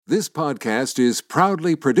This podcast is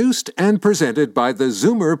proudly produced and presented by the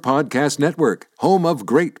Zoomer Podcast Network, home of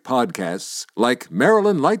great podcasts like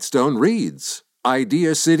Marilyn Lightstone Reads,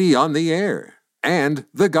 Idea City on the Air, and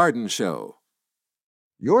The Garden Show.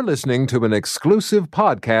 You're listening to an exclusive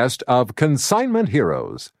podcast of Consignment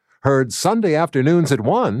Heroes, heard Sunday afternoons at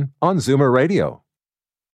 1 on Zoomer Radio.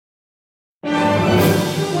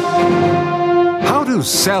 How to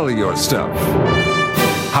sell your stuff.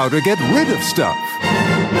 How to get rid of stuff.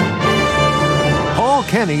 Paul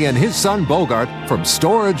Kenny and his son Bogart from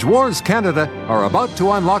Storage Wars Canada are about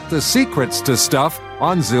to unlock the secrets to stuff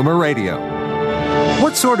on Zoomer Radio.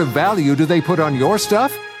 What sort of value do they put on your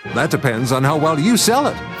stuff? That depends on how well you sell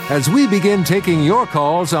it, as we begin taking your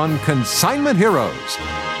calls on Consignment Heroes,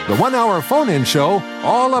 the 1-hour phone-in show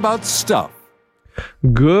all about stuff.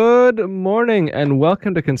 Good morning and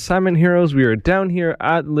welcome to Consignment Heroes. We are down here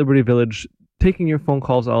at Liberty Village taking your phone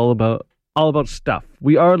calls all about stuff.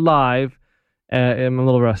 We are live. I'm a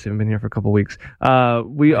little rusty. I've been here for a couple weeks.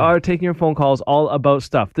 We are taking your phone calls all about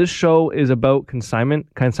stuff. This show is about Consignment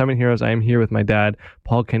Heroes. I am here with my dad,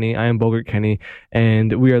 Paul Kenny. I am Bogart Kenny,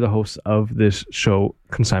 and we are the hosts of this show,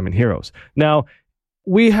 Consignment Heroes. Now,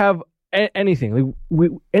 we have anything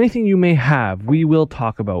you may have, we will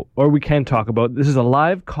talk about, or we can talk about. This is a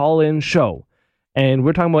live call-in show, and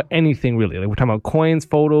we're talking about anything really. Like, we're talking about coins,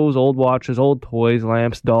 photos, old watches, old toys,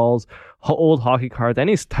 lamps, dolls, old hockey cards,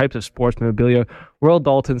 any types of sports memorabilia, Royal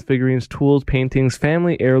Daltons, figurines, tools, paintings,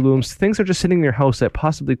 family heirlooms, things that are just sitting in your house that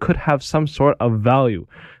possibly could have some sort of value,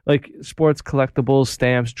 like sports collectibles,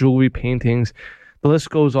 stamps, jewelry, paintings. The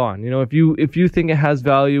list goes on. You know, if you think it has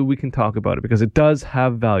value, we can talk about it, because it does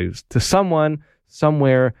have values to someone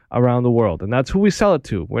somewhere around the world, and that's who we sell it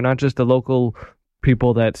to. We're not just the local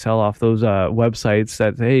people that sell off those websites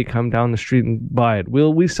that say, hey, come down the street and buy it.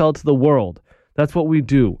 We sell it to the world. That's what we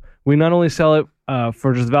do. We not only sell it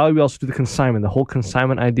for just value, we also do the consignment, the whole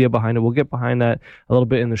consignment idea behind it. We'll get behind that a little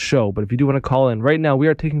bit in the show. But if you do want to call in, right now we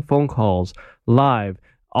are taking phone calls live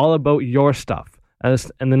all about your stuff.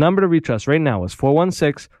 And the number to reach us right now is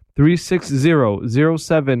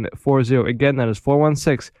 416-360-0740. Again, that is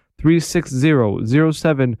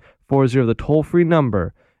 416-360-0740. The toll-free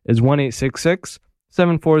number is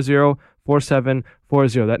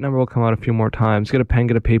 1-866-740-4740. That number will come out a few more times. Get a pen,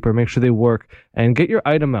 get a paper, make sure they work, and get your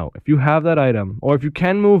item out. If you have that item, or if you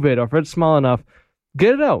can move it, or if it's small enough,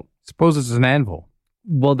 get it out. Suppose it's an anvil.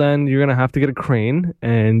 Well, then you're going to have to get a crane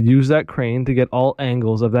and use that crane to get all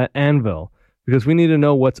angles of that anvil, because we need to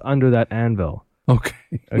know what's under that anvil.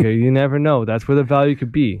 Okay. Okay, you never know. That's where the value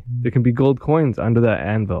could be. There can be gold coins under that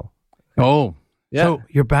anvil. Oh. Yeah. So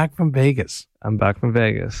you're back from Vegas. I'm back from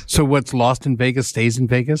Vegas. So what's lost in Vegas stays in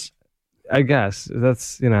Vegas? I guess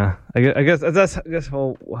that's, I guess that's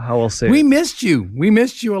how I'll say it. We missed you. We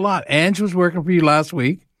missed you a lot. Ange was working for you last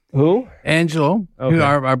week. Who? Angelo, okay.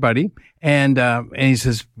 our buddy. And he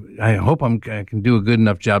says, I hope I can do a good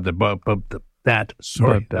enough job that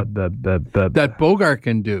Bogart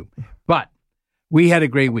can do. But we had a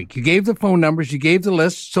great week. You gave the phone numbers. You gave the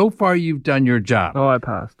list. So far, you've done your job. Oh, I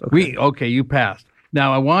passed. Okay. You passed.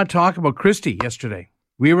 Now, I want to talk about Christie yesterday.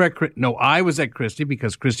 I was at Christie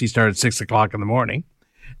because Christie started at 6 o'clock in the morning.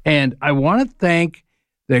 And I want to thank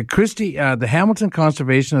the Hamilton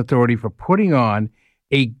Conservation Authority for putting on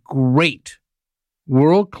a great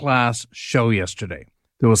world-class show yesterday.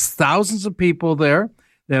 There was thousands of people there.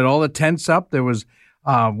 They had all the tents up. There was,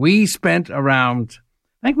 we spent a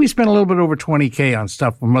little bit over $20,000 on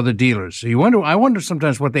stuff from other dealers. So I wonder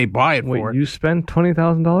sometimes what they buy it for. Wait, you spent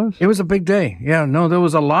 $20,000? It was a big day. Yeah, no, there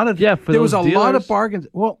was a lot of lot of bargains.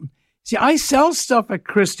 Well, see, I sell stuff at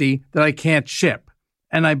Christie that I can't ship,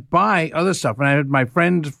 and I buy other stuff. And I had my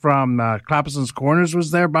friend from Clapperson's Corners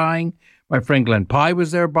was there buying. My friend Glenn Pye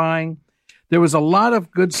was there buying. There was a lot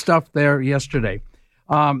of good stuff there yesterday.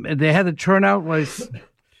 They had the turnout was.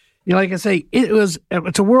 Like I say,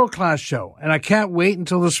 it's a world-class show, and I can't wait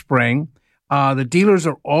until the spring. The dealers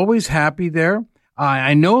are always happy there.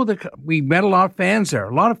 I know that we met a lot of fans there.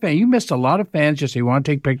 A lot of fans. You missed a lot of fans yesterday. You want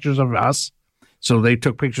to take pictures of us, so they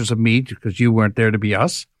took pictures of me because you weren't there to be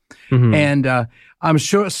us. Mm-hmm. And I'm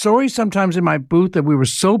sorry sometimes in my booth that we were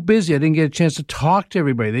so busy I didn't get a chance to talk to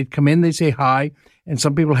everybody. They'd come in, they'd say hi, and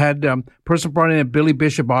some people had person brought in a Billy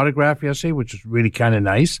Bishop autograph yesterday, which was really kind of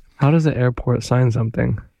nice. How does the airport sign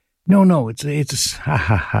something? No, it's it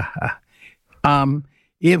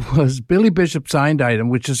was Billy Bishop signed item,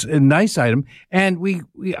 which is a nice item, and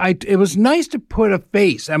it was nice to put a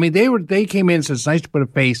face. I mean, they came in and said it's nice to put a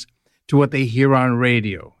face to what they hear on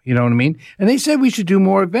radio. You know what I mean? And they said we should do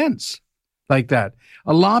more events like that.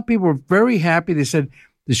 A lot of people were very happy. They said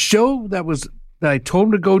the show that was that I told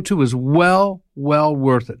them to go to was well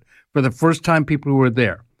worth it for the first time people who were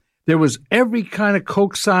there. There was every kind of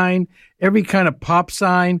Coke sign, every kind of pop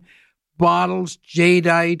sign, bottles,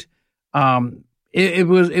 jadeite. It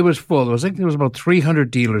was full. I think there was about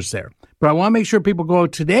 300 dealers there. But I want to make sure people go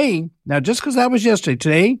out today. Now, just because that was yesterday,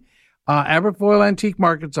 today, Aberfoyle Antique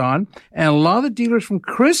Market's on, and a lot of the dealers from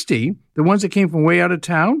Christie, the ones that came from way out of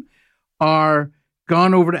town, are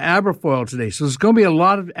gone over to Aberfoyle today. So there's going to be a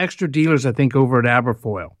lot of extra dealers, I think, over at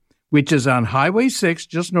Aberfoyle, which is on Highway 6,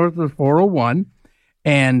 just north of the 401.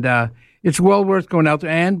 And it's well worth going out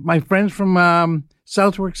there. And my friends from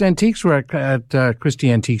Southworks Antiques were at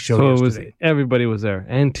Christie Antique Show yesterday. Everybody was there.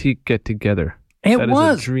 Antique get together. That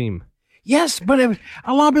was a dream. Yes, but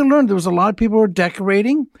a lot of people learned. There was a lot of people who were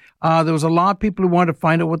decorating. There was a lot of people who wanted to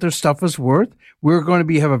find out what their stuff was worth. We're going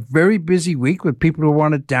to have a very busy week with people who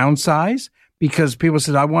want to downsize, because people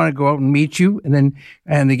said, I want to go out and meet you. And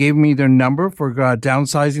they gave me their number for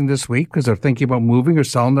downsizing this week because they're thinking about moving or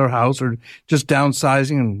selling their house or just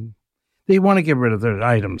downsizing. And they want to get rid of their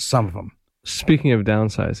items, some of them. Speaking of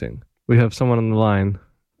downsizing, we have someone on the line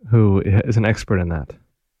who is an expert in that.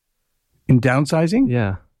 In downsizing?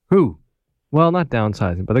 Yeah. Who? Well, not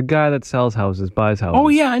downsizing, but the guy that sells houses, buys houses. Oh,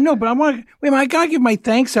 yeah, I know, but I got to give my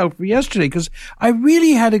thanks out for yesterday because I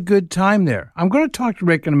really had a good time there. I'm going to talk to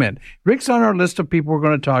Rick in a minute. Rick's on our list of people we're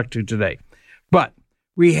going to talk to today. But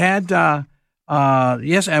we had,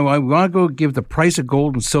 yes, and we want to go give the price of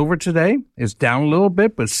gold and silver today. It's down a little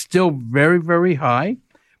bit, but still very, very high.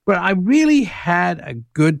 But I really had a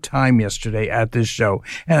good time yesterday at this show.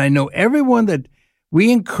 And I know everyone that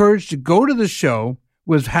we encouraged to go to the show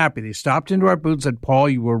was happy. They stopped into our booth and said, Paul,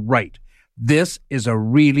 you were right. This is a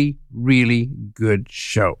really, really good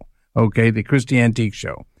show. Okay, the Christie Antique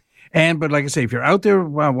Show. But like I say, if you're out there,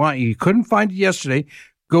 you couldn't find it yesterday,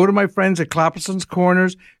 go to my friends at Clapperson's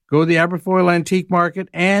Corners, go to the Aberfoyle Antique Market,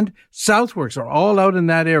 and Southworks are all out in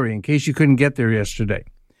that area in case you couldn't get there yesterday.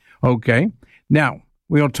 Okay, now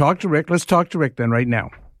we'll talk to Rick. Let's talk to Rick then right now.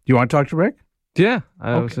 Do you want to talk to Rick? Yeah,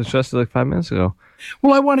 I was interested like 5 minutes ago.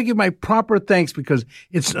 Well, I want to give my proper thanks because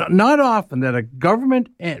it's not often that a government,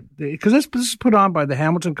 because this is put on by the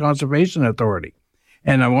Hamilton Conservation Authority.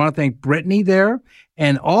 And I want to thank Brittany there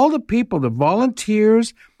and all the people, the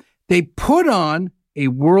volunteers. They put on a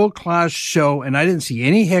world-class show, and I didn't see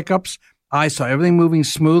any hiccups. I saw everything moving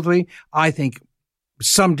smoothly. I think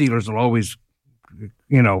some dealers will always,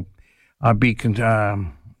 be,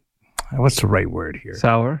 what's the right word here?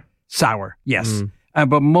 Sour, yes. Mm.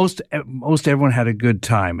 But most everyone had a good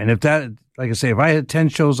time. And if I had 10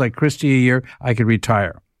 shows like Christie a year, I could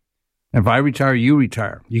retire. If I retire, you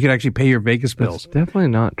retire. You could actually pay your Vegas bills. That's definitely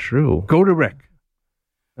not true. Go to Rick.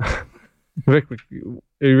 Rick, are you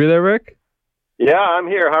there, Rick? Yeah, I'm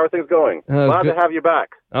here. How are things going? Glad to have you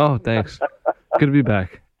back. Oh, thanks. Good to be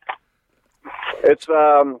back. It's.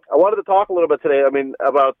 I wanted to talk a little bit today.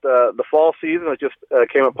 About the fall season that just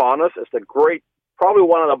came upon us. It's probably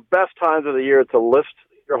one of the best times of the year to list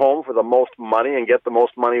your home for the most money and get the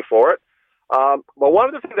most money for it. But one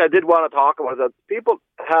of the things I did want to talk about is that people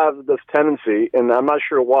have this tendency, and I'm not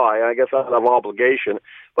sure why, I guess out of obligation,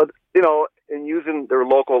 but, in using their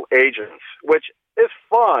local agents, which is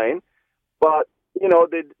fine, but,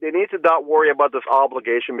 they need to not worry about this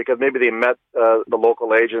obligation because maybe they met the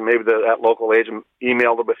local agent, maybe that local agent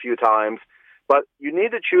emailed them a few times. But you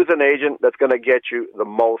need to choose an agent that's going to get you the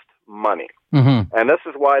most money. Mm-hmm. And this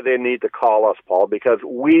is why they need to call us, Paul, because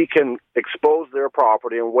we can expose their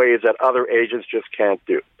property in ways that other agents just can't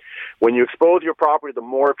do. When you expose your property to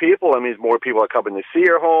more people, that means more people are coming to see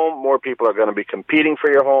your home, more people are going to be competing for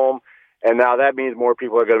your home, and now that means more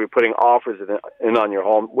people are going to be putting offers in on your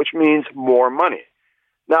home, which means more money.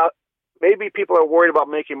 Now, maybe people are worried about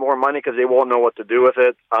making more money because they won't know what to do with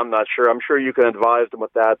it. I'm not sure. I'm sure you can advise them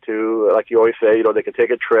with that, too. Like you always say, they can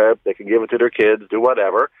take a trip, they can give it to their kids, do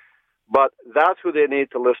whatever. But that's who they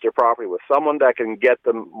need to list their property with, someone that can get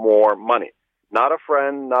them more money. Not a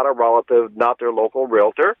friend, not a relative, not their local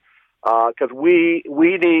realtor. Because we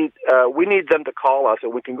need them to call us,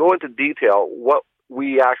 and we can go into detail what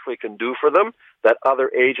we actually can do for them that other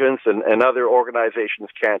agents and other organizations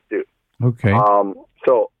can't do. Okay.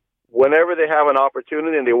 So whenever they have an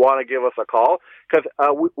opportunity and they want to give us a call, because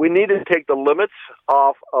we need to take the limits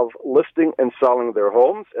off of listing and selling their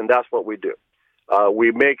homes, and that's what we do.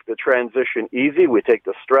 We make the transition easy. We take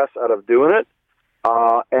the stress out of doing it.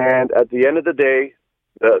 And at the end of the day,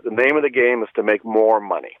 the name of the game is to make more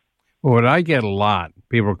money. Well, what I get a lot,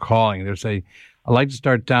 people are calling. They say, I'd like to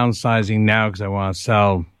start downsizing now because I want to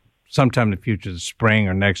sell sometime in the future, the spring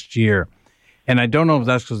or next year. And I don't know if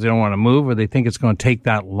that's because they don't want to move or they think it's going to take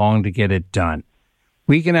that long to get it done.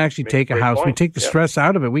 We can actually take a house. We take the stress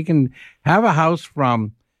out of it. We can have a house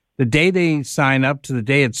from the day they sign up to the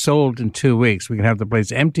day it's sold in 2 weeks. We can have the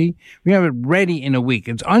place empty. We have it ready in a week.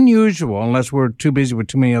 It's unusual, unless we're too busy with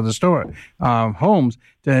too many other homes,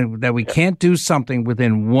 that we can't do something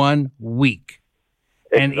within 1 week.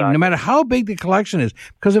 Exactly. And no matter how big the collection is,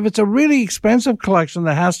 because if it's a really expensive collection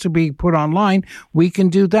that has to be put online, we can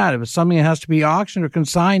do that. If it's something that has to be auctioned or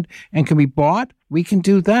consigned and can be bought, we can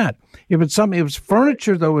do that. If it's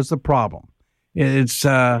furniture, though, is the problem. It's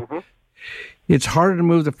harder to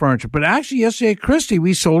move the furniture. But actually, yesterday at Christie,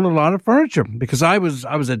 we sold a lot of furniture because I was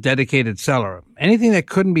a dedicated seller. Anything that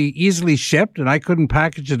couldn't be easily shipped and I couldn't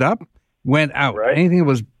package it up went out. Right. Anything that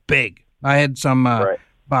was big. I had some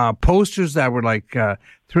posters that were like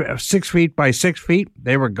 6 feet by 6 feet.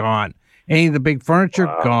 They were gone. Any of the big furniture,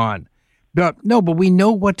 gone. But we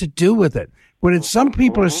know what to do with it. But some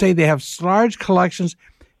people say they have large collections,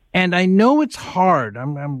 and I know it's hard.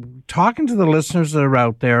 I'm talking to the listeners that are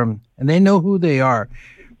out there, and they know who they are,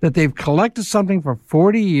 that they've collected something for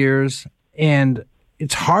 40 years, and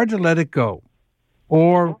it's hard to let it go.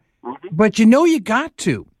 But you got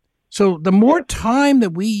to. So the more time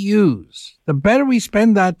that we use, the better we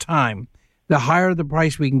spend that time, the higher the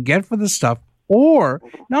price we can get for the stuff, or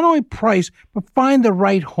not only price, but find the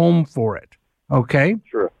right home for it. Okay?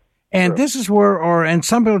 Sure. And this is where, and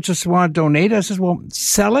some people just want to donate. I says, well,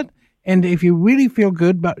 sell it. And if you really feel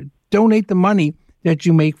good, donate the money that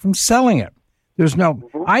you make from selling it.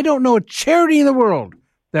 I don't know a charity in the world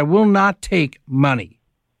that will not take money.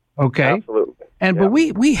 Okay? Absolutely. But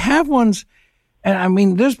we have ones. And I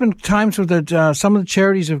mean, there's been times where some of the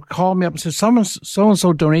charities have called me up and said,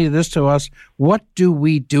 so-and-so donated this to us. What do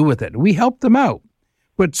we do with it? We help them out.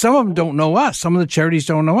 But some of them don't know us. Some of the charities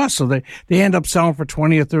don't know us. So they end up selling for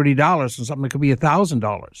 $20 or $30 and something that could be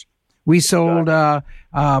 $1,000. We sold a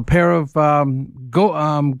pair of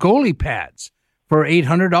goalie pads for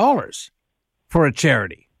 $800 for a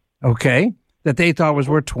charity, okay, that they thought was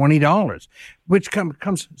worth $20, which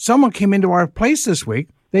someone came into our place this week.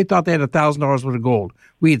 They thought they had $1,000 worth of gold.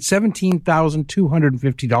 We had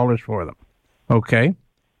 $17,250 for them. Okay?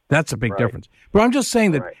 That's a big difference. But I'm just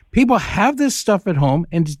saying that people have this stuff at home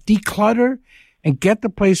and declutter and get the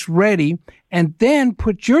place ready and then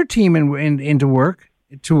put your team to work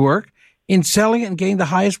in selling it and getting the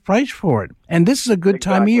highest price for it. And this is a good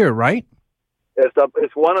time of year, right?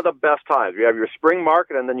 It's one of the best times. You have your spring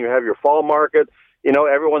market and then you have your fall market. You know,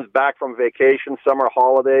 everyone's back from vacation, summer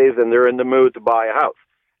holidays, and they're in the mood to buy a house.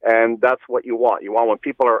 And that's what you want. You want when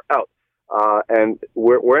people are out. And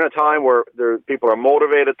we're in a time where people are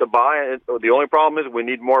motivated to buy. And the only problem is we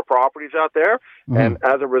need more properties out there. And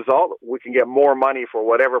as a result, we can get more money for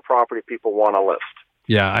whatever property people want to list.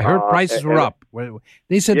 Yeah, I heard prices were up.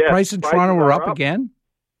 They said prices in Toronto were up again?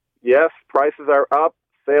 Yes, prices are up.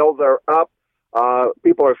 Sales are up.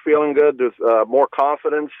 People are feeling good. There's more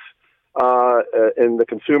confidence in the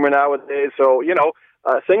consumer nowadays. So,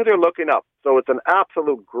 things are looking up. So it's an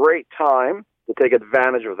absolute great time to take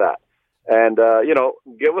advantage of that. And,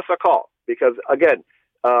 give us a call because, again,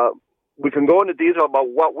 we can go into detail about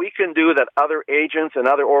what we can do that other agents and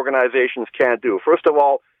other organizations can't do. First of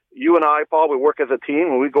all, you and I, Paul, we work as a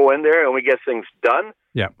team and we go in there and we get things done.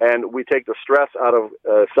 Yeah. And we take the stress out of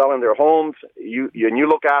selling their homes. You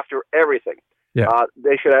look after everything. Yeah.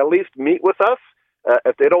 They should at least meet with us.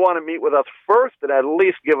 If they don't want to meet with us first, then at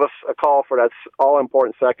least give us a call for that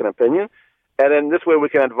all-important second opinion. And then this way we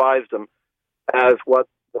can advise them as what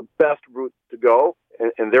the best route to go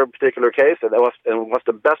in their particular case and what's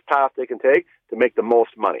the best path they can take to make the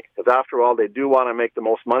most money. Because after all, they do want to make the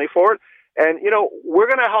most money for it. And, we're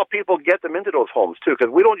going to help people get them into those homes, too,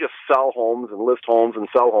 because we don't just sell homes and list homes and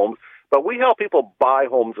sell homes, but we help people buy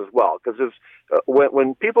homes as well. Because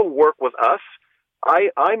when people work with us,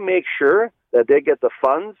 I make sure that they get the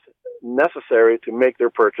funds necessary to make their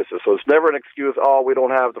purchases. So it's never an excuse, we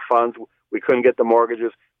don't have the funds, we couldn't get the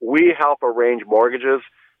mortgages. We help arrange mortgages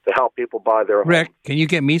to help people buy their homes. Rick, can you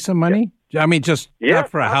get me some money? Yeah. I mean, not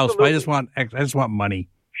for a house, but I just want money.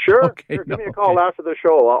 Sure. Okay, sure. Give me a call after the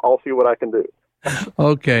show. I'll see what I can do.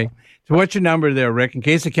 Okay. So what's your number there, Rick? In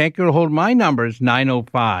case I can't get a hold of my number, it's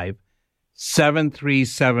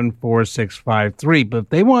 905-737-4653. But if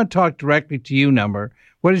they want to talk directly to you,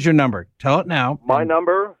 what is your number? Tell it now. My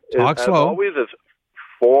number, talk as slow. Always, is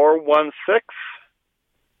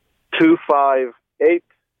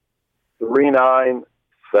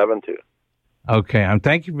 416-258-3972. Okay,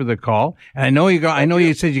 thank you for the call. And I know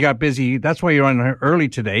you said you got busy. That's why you're on early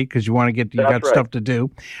today, because you want to got stuff to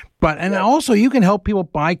do. But also you can help people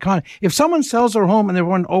buy condos. If someone sells their home and they're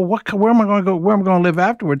wondering, where am I going to go? Where am I going to live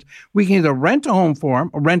afterwards? We can either rent a home for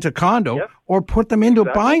them, or rent a condo, or put them into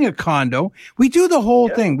buying a condo. We do the whole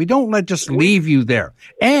thing. We don't leave you there,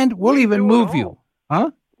 and we'll even move you.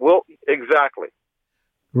 Huh? Well, exactly.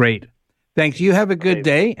 Great. Thanks. You have a good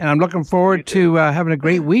day, and I'm looking forward to having a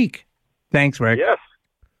great week. Thanks, Rick. Yes.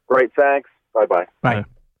 Great. Thanks. Bye-bye. Bye.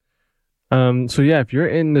 So yeah, if you're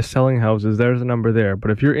into selling houses, there's a number there.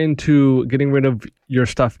 But if you're into getting rid of your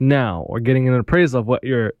stuff now, or getting an appraisal of what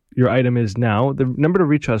your item is now, the number to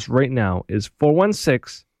reach us right now is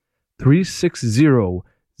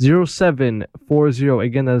 416-360-0740.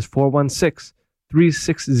 Again, that is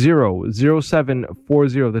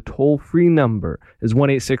 416-360-0740. The toll-free number is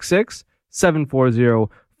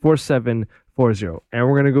 1-866-740-4740. And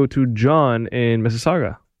we're going to go to John in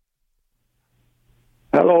Mississauga.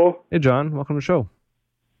 Hello. Hey, John. Welcome to the show.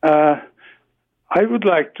 I would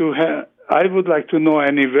like to know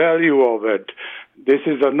any value of it. This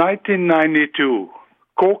is a 1992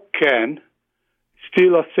 Coke can,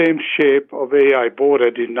 still the same shape of I bought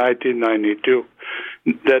it in 1992.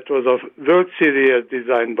 That was a World Series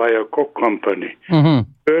designed by a Coke company.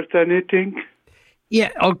 Mm-hmm. Worth anything?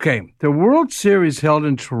 Yeah, okay. The World Series held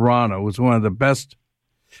in Toronto was one of the best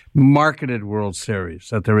marketed World Series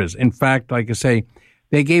that there is. In fact, like I say,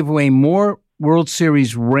 they gave away more World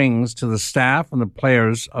Series rings to the staff and the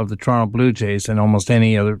players of the Toronto Blue Jays than almost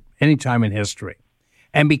any time in history.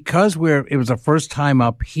 And because it was the first time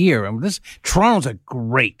up here, and Toronto's a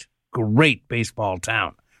great baseball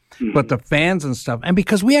town, but the fans and stuff, and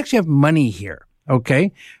because we actually have money here.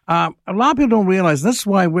 Okay. A lot of people don't realize, this is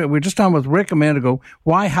why we're just on with Rick a minute ago,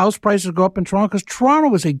 why house prices go up in Toronto, because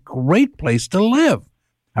Toronto is a great place to live.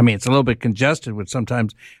 I mean, it's a little bit congested, with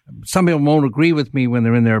sometimes some people won't agree with me when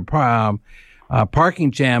they're in their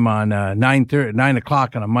parking jam on 9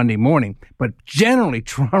 o'clock on a Monday morning. But generally,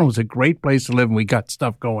 Toronto is a great place to live, and we got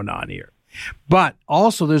stuff going on here. But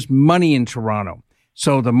also, there's money in Toronto.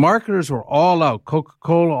 So the marketers were all out,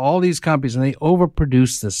 Coca-Cola, all these companies, and they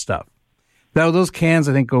overproduce this stuff. Now, those cans,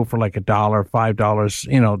 I think, go for like $1,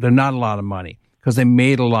 $5. They're not a lot of money because they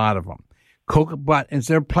made a lot of them. Coke, but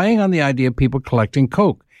they're playing on the idea of people collecting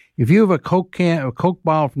Coke. If you have a Coke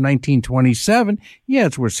bottle from 1927,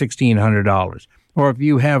 it's worth $1,600. Or if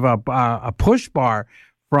you have a push bar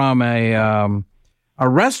from a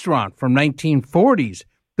restaurant from 1940s,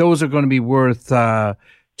 those are going to be worth $250,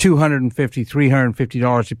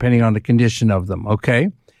 $350, depending on the condition of them. Okay.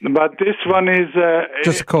 But this one is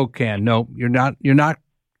just a Coke can. No, you're not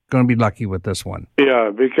going to be lucky with this one. Yeah,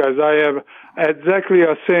 because I have exactly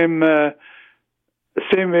the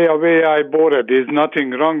same way I bought it. There's nothing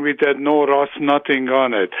wrong with it. No rust, nothing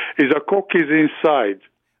on it. The Coke is inside.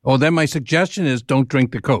 Oh, then my suggestion is don't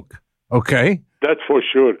drink the Coke. Okay. That's for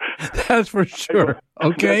sure. That's for sure.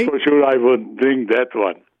 Okay. That's for sure. I would drink that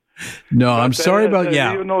one. No, I'm sorry about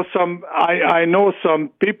I know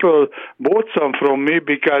some people bought some from me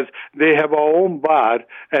because they have a home bar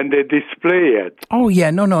and they display it. Oh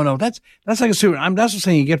yeah, no. That's like a souvenir. That's what I'm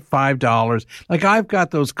saying. You get $5. Like I've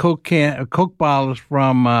got those Coke bottles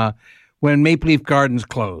from when Maple Leaf Gardens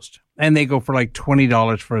closed, and they go for like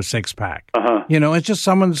 $20 for a 6-pack. Uh-huh. It's just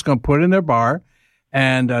someone that's going to put it in their bar,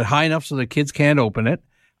 and high enough so the kids can't open it.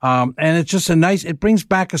 And it's just it brings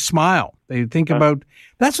back a smile. They think about,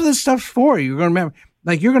 that's what this stuff's for. You're going to remember,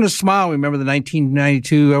 you're going to smile. Remember the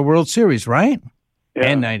 1992 World Series, right? Yeah.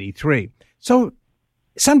 And 93. So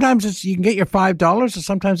sometimes you can get your $5, or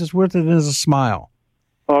sometimes it's worth it as a smile.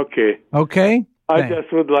 Okay. Okay? I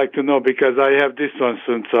just would like to know because I have this one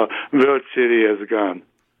since World Series has gone.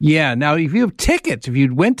 Yeah. Now, if you have tickets, if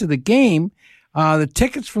you went to the game, the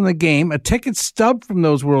tickets from the game, a ticket stub from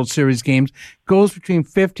those World Series games goes between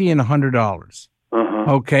 $50 and $100.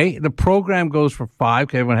 Uh-huh. Okay, the program goes for $5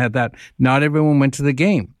 because everyone had that. Not everyone went to the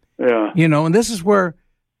game. Yeah, and this is where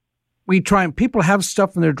we try. And people have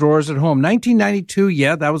stuff in their drawers at home. 1992,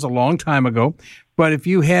 yeah, that was a long time ago. But if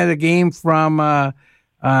you had a game from,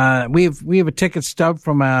 we have a ticket stub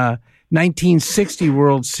from a 1960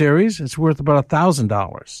 World Series. It's worth about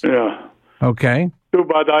 $1,000. Yeah. Okay. Too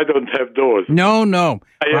bad I don't have those. No.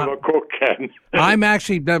 I have a Coke can.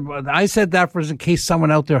 I said that in case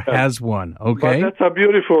someone out there has one, okay? But that's a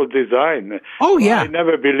beautiful design. Oh, yeah. I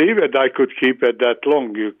never believed it I could keep it that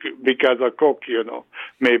long because a Coke,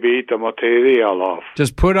 maybe eat the material off.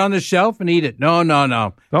 Just put it on the shelf and eat it. No.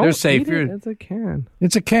 They're safe. It's a can.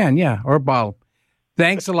 It's a can, yeah, or a bottle.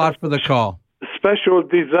 Thanks a lot for the call. Special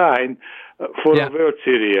design for a World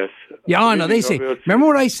Series. Yeah, no, they say, remember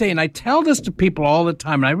what I say, and I tell this to people all the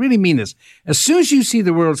time, and I really mean this. As soon as you see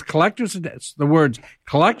the words collector's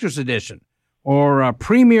edition or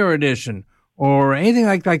premier edition or anything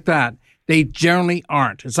like that, they generally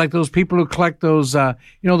aren't. It's like those people who collect those,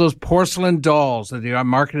 those porcelain dolls that they are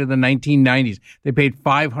marketed in the 1990s. They paid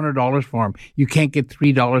 $500 for them. You can't get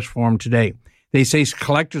 $3 for them today. They say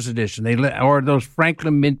collector's edition. Or those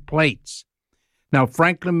Franklin Mint plates. Now,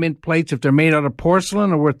 Franklin Mint plates, if they're made out of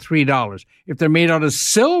porcelain, are worth $3. If they're made out of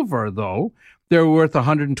silver, though, they're worth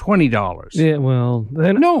 $120. Yeah, well,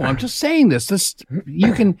 no, I'm just saying this.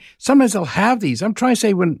 You can sometimes they'll have these. I'm trying to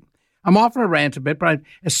say when I'm off on a rant a bit, but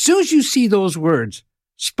as soon as you see those words,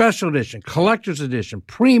 special edition, collector's edition,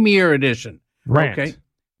 premier edition, rant,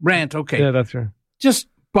 okay, yeah, that's right. Just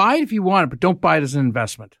buy it if you want it, but don't buy it as an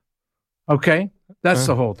investment. Okay, that's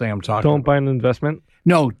the whole thing I'm talking about. Don't buy an investment.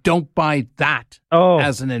 No, don't buy that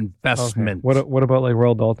as an investment. Okay. What about like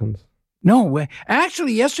Royal Daltons? No,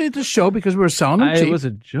 actually, yesterday at the show, because we were selling them cheap. It was a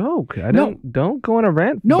joke. Don't go on a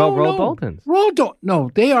rant about Royal Daltons. No,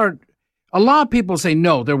 they are. A lot of people say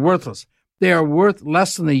no, they're worthless. They are worth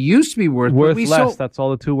less than they used to be worth. Worth less. That's all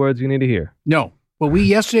the two words you need to hear. No. Well, we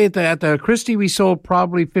yesterday at the Christie, we sold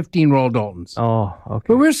probably 15 Royal Daltons. Oh, okay.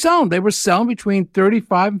 But they were selling between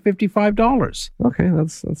 $35 and $55. Okay,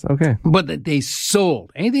 that's okay. But they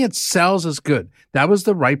sold. Anything that sells is good. That was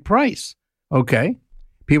the right price. Okay.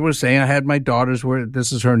 People were saying I had my daughter's where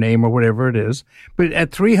this is her name or whatever it is. But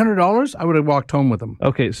at $300, I would have walked home with them.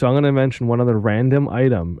 Okay, so I'm going to mention one other random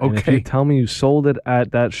item. Okay. And if you tell me you sold it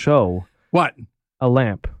at that show. What? A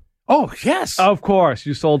lamp. Oh, yes. Of course.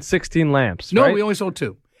 You sold 16 lamps, No, right? we only sold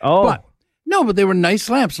 2. Oh. But they were nice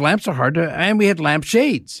lamps. Lamps are hard to, and we had lamp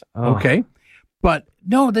shades. Oh. Okay. But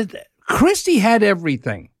no, Christie had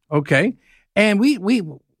everything. Okay. And we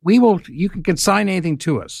will, you can consign anything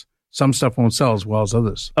to us. Some stuff won't sell as well as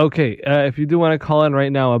others. Okay. If you do want to call in right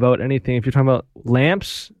now about anything, if you're talking about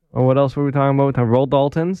lamps or what else were we talking about? We're talking Royal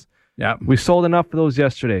Daltons. Yeah. We sold enough for those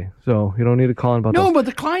yesterday, so you don't need to call in about those. No, but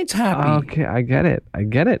the client's happy. Okay, I get it.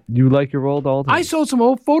 You like your Royal Daltons. I sold some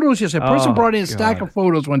old photos yesterday. A person brought in a stack of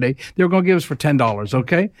photos one day. They were going to give us for $10,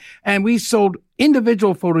 okay? And we sold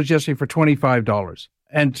individual photos yesterday for $25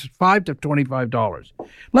 and $5 to $25.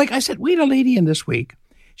 Like I said, we had a lady in this week.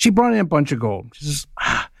 She brought in a bunch of gold. She says,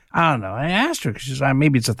 I don't know. I asked her because she says,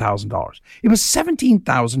 maybe it's $1,000. It was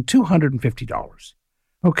 $17,250.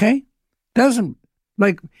 Okay?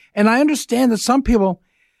 And I understand that some people,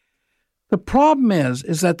 the problem is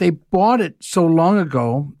that they bought it so long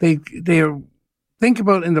ago, they think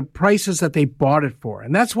about in the prices that they bought it for.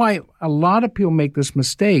 And that's why a lot of people make this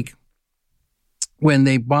mistake when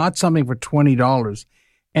they bought something for $20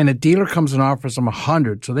 and a dealer comes and offers them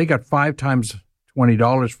 $100. So they got 5 times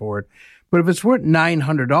 $20 for it. But if it's worth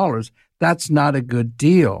 $900, that's not a good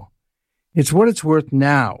deal. It's what it's worth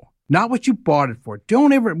now. Not what you bought it for.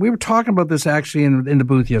 We were talking about this actually in the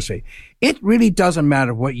booth yesterday. It really doesn't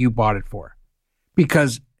matter what you bought it for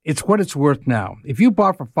because it's what it's worth now. If you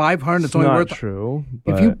bought for $500, it's only worth. Not true.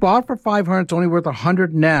 If you bought for $500, it's only worth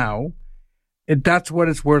 $100 now. That's what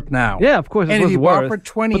it's worth now. Yeah, of course. And if you bought for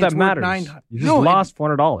 $20, it's worth $900. You just lost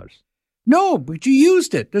 $400. No, but you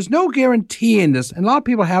used it. There's no guarantee in this. And a lot of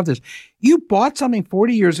people have this. You bought something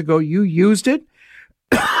 40 years ago. You used it.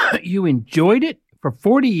 You enjoyed it. For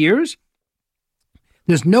 40 years,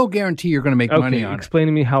 there's no guarantee you're going to make money on it. Explain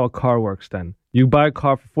to me how a car works then. You buy a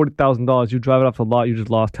car for $40,000, you drive it off the lot, you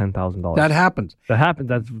just lost $10,000. That happens.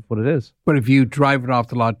 That's what it is. But if you drive it off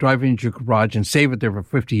the lot, drive it into your garage and save it there for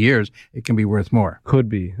 50 years, it can be worth more. Could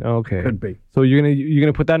be. Okay. Could be. So you're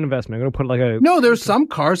gonna put that in investment. You're gonna put No, there's some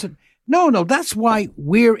cars that No, that's why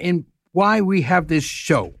we have this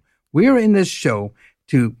show. We're in this show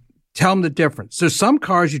to tell them the difference. There's some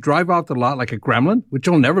cars you drive off the lot like a Gremlin, which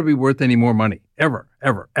will never be worth any more money. Ever,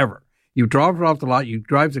 ever, ever. You drive it off the lot, you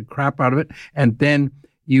drive the crap out of it, and then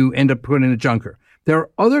you end up putting in a junker. There are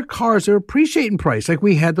other cars that appreciate in price, like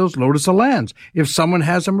we had those Lotus Elans. If someone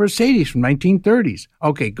has a Mercedes from 1930s,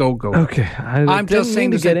 okay, go. Okay. I'm just saying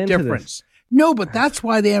there's a difference. No, but that's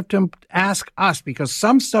why they have to ask us, because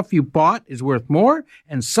some stuff you bought is worth more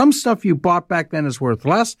and some stuff you bought back then is worth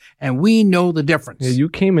less, and we know the difference. Yeah, you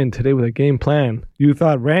came in today with a game plan. You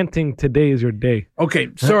thought ranting today is your day. Okay,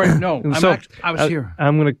 sorry, no. I was here.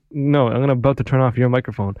 I'm about to turn off your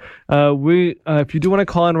microphone. If you do want to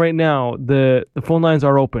call in right now, the phone lines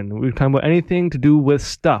are open. We're talking about anything to do with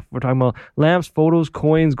stuff. We're talking about lamps, photos,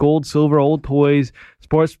 coins, gold, silver, old toys,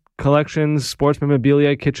 sports collections, sports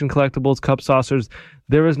memorabilia, kitchen collectibles, cup saucers.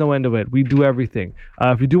 There is no end to it. We do everything.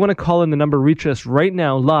 If you do want to call in, the number reach us right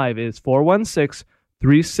now live is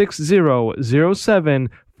 416-360-0740.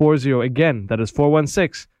 0740. Again, that is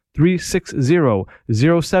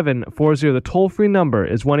 416-360-0740. The toll-free number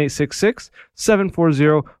is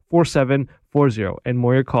 1-866-740-4740. And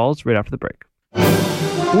more your calls right after the break.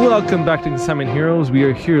 Welcome back to Consignment Heroes. We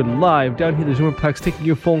are here live down here at the Zoomerplex taking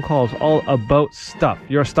your phone calls all about stuff.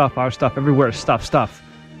 Your stuff, our stuff, everywhere. Stuff.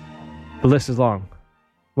 The list is long.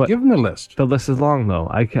 What? Give them the list. The list is long, though.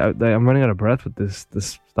 I'm running out of breath with this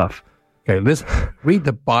stuff. Okay, listen. Read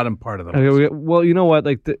the bottom part of the list. Okay, well, you know what?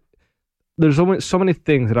 Like, there's so many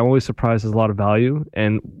things that I'm always surprised there's a lot of value.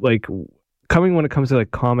 And, like, when it comes to,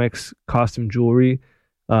 like, comics, costume jewelry,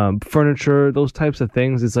 furniture, those types of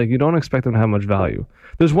things, it's like you don't expect them to have much value.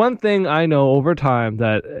 There's one thing I know over time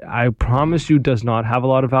that I promise you does not have a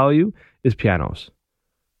lot of value is pianos.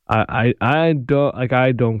 I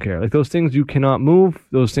don't care. Like those things you cannot move.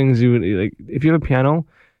 Those things you like. If you have a piano,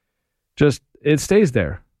 just it stays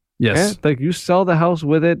there. Yes. Okay? Like you sell the house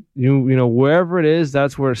with it. You know wherever it is,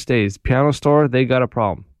 that's where it stays. Piano store, they got a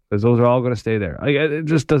problem because those are all going to stay there. Like it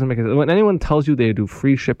just doesn't make sense. When anyone tells you they do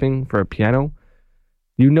free shipping for a piano,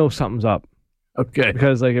 you know something's up. Okay.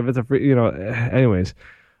 Because like if it's a free, anyways.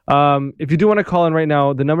 If you do want to call in right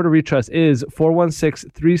now, the number to reach us is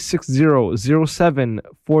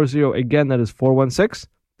 416-360-0740. Again, that is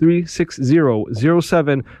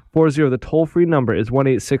 416-360-0740. The toll-free number is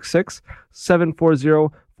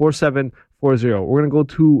 1-866-740-4740. We're going to go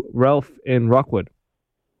to Ralph in Rockwood.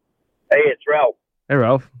 Hey, it's Ralph. Hey,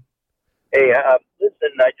 Ralph. Hey, listen,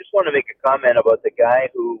 I just want to make a comment about the guy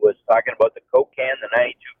who was talking about the Coke can, the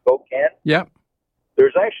 92 Coke can. Yep.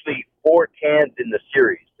 There's actually 4 cans in the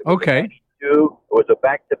series. Okay. 92, it was a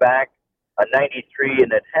back-to-back, a 93,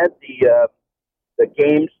 and it had the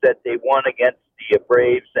games that they won against the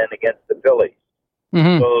Braves and against the Phillies.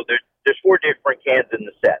 Mm-hmm. So there's 4 different cans in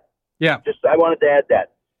the set. Yeah. I wanted to add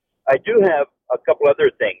that. I do have a couple other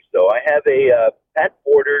things, though. I have a Pat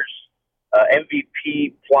Borders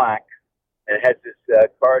MVP plaque, and it has his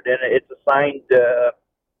card in it. It's a signed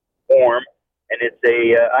form, and it's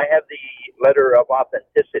I have the letter of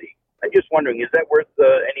authenticity. I'm just wondering, is that worth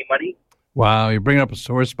any money? Wow, you're bringing up a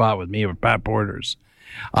sore spot with me with Pat Borders.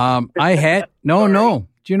 I had no.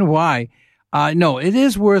 Do you know why? No, it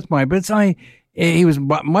is worth money, but he was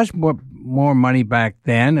much more money back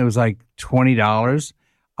then. It was like $20.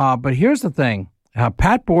 But here's the thing: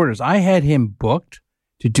 Pat Borders, I had him booked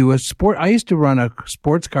to do a sport. I used to run a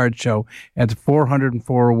sports card show at the 400 and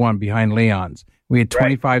 401 behind Leon's. We had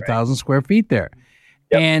 25,000 square feet there,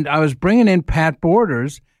 and I was bringing in Pat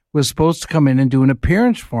Borders. Was supposed to come in and do an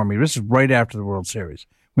appearance for me. This is right after the World Series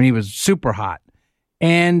when he was super hot.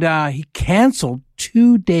 And he canceled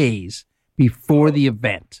 2 days before the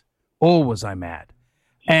event. Oh, was I mad.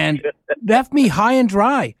 And left me high and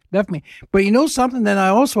dry. But you know something? Then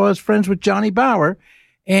I was friends with Johnny Bauer.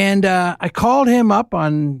 And I called him up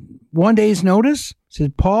on 1 day's notice.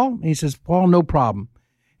 Said, Paul? And he says, Paul, no problem.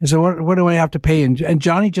 And so what do I have to pay? And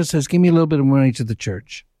Johnny just says, give me a little bit of money to the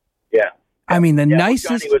church. Yeah. I mean, nicest.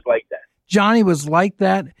 Johnny was like that. Johnny was like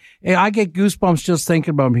that. I get goosebumps just thinking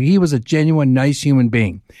about him. He was a genuine, nice human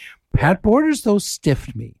being. Pat Borders, though,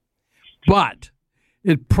 stiffed me. But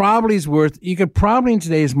it probably is worth, you could probably in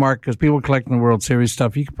today's market, because people are collecting the World Series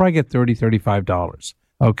stuff, you could probably get $30, $35.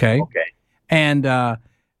 Okay? Okay. And,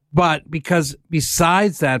 but because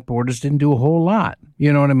besides that, Borders didn't do a whole lot.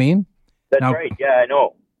 You know what I mean? That's right. Yeah, I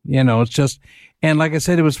know. It's just, and like I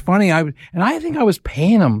said, it was funny. I think I was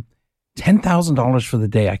paying him $10,000 for the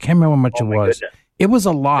day. I can't remember how much it was. Goodness. It was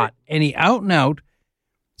a lot. And he out and out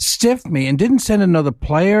stiffed me and didn't send another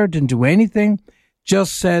player, didn't do anything.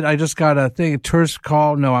 Just said, I just got a tourist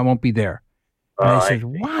call. No, I won't be there. And I said,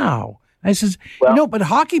 wow. I said, but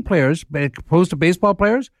hockey players, opposed to baseball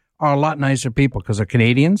players, are a lot nicer people because they're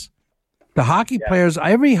Canadians. The hockey players,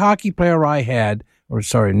 every hockey player I had,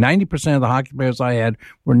 90% of the hockey players I had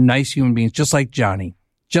were nice human beings, just like Johnny.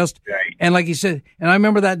 And like he said, and I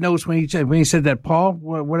remember that note when he said that, Paul,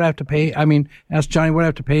 what do I have to pay? I mean, ask Johnny, what do I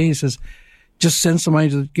have to pay? He says, just send some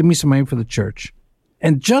money, give me some money for the church.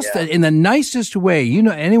 And just in the nicest way,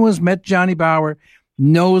 anyone who's met Johnny Bauer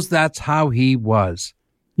knows that's how he was,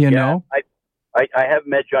 you know? I have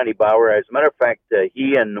met Johnny Bauer. As a matter of fact,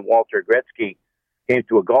 he and Walter Gretzky came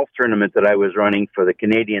to a golf tournament that I was running for the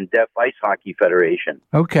Canadian Deaf Ice Hockey Federation.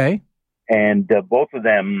 Okay. And both of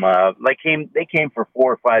them, they came for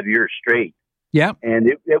 4 or 5 years straight. Yeah. And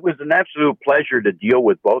it was an absolute pleasure to deal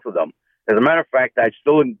with both of them. As a matter of fact, I'm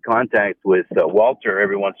still in contact with Walter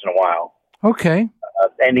every once in a while. Okay.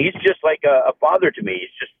 And he's just like a father to me.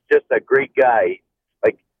 He's just a great guy.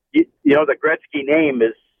 Like, the Gretzky name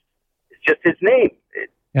is just his name.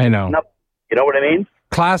 I know. You know what I mean?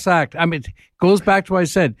 Class act. I mean, it goes back to what I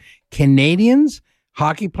said. Canadians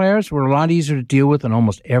hockey players were a lot easier to deal with in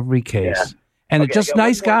almost every case. Yeah. And they're just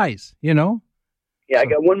nice guys, you know? Yeah, I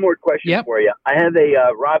got one more question for you. I have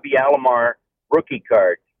a Robbie Alomar rookie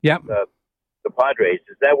card. Yep. The Padres.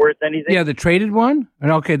 Is that worth anything? Yeah, the traded one?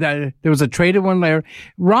 And okay, there was a traded one there.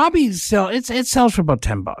 Robbie it sells for about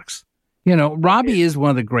 $10. You know, Robbie is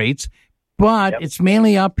one of the greats, but it's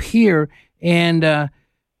mainly up here. And I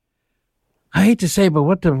hate to say, but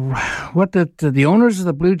what the owners of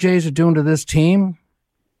the Blue Jays are doing to this team?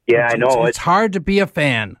 Yeah, I know. It's hard to be a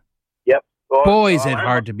fan. Yep. Well, boy, is it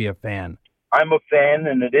hard to be a fan. I'm a fan,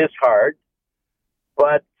 and it is hard.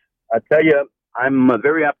 But I tell you, I'm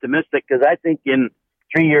very optimistic because I think in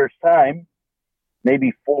 3 years' time,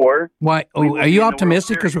 maybe 4. Why? Oh, are you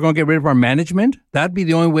optimistic because we're going to get rid of our management? That'd be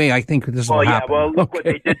the only way I think this will happen. Well, look what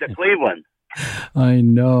they did to Cleveland. I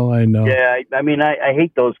know. Yeah, I mean, I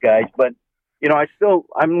hate those guys, but, you know,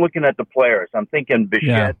 I'm looking at the players. I'm thinking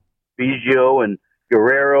Bichette, Biggio, and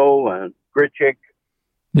Guerrero, and Grichuk.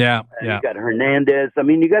 Yeah, You got Hernandez. I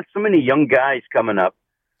mean, you got so many young guys coming up.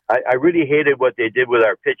 I really hated what they did with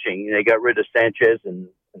our pitching. They got rid of Sanchez and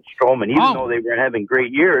Stroman, even though they weren't having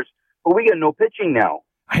great years. But we got no pitching now.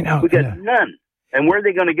 I know. We got none. And where are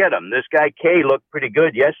they going to get them? This guy Kay looked pretty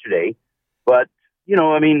good yesterday, but you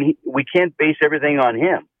know, I mean, we can't base everything on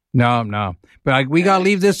him. No. But we got to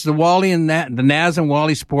leave this to the Wally and the Naz and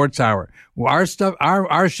Wally Sports Hour. Our stuff,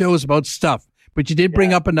 our show is about stuff. But you did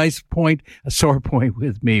bring up a nice point, a sore point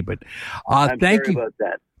with me. But thank you about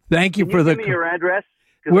that. Thank you Can for you the. Give me your address.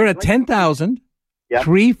 We're at 10,000,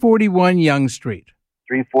 341 Yonge Street.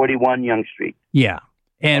 341 Yonge Street. Yeah,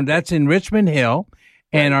 and that's in Richmond Hill.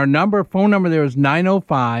 And our phone number there is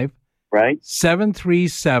 905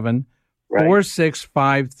 737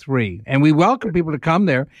 4653. And we welcome people to come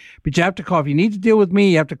there, but you have to call. If you need to deal with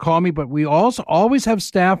me, you have to call me. But we also always have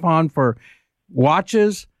staff on for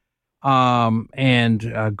watches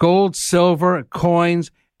and gold, silver,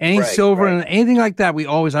 coins, any silver and anything like that. I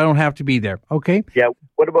don't have to be there. Okay? Yeah.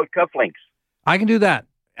 What about cufflinks? I can do that.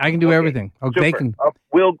 I can do everything. Okay.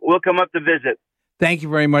 We'll come up to visit. Thank you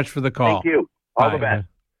very much for the call. Thank you. All the best.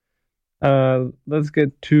 Let's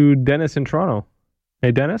get to Dennis in Toronto.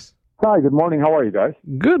 Hey, Dennis. Hi, good morning. How are you guys?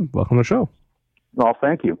 Good. Welcome to the show. Well,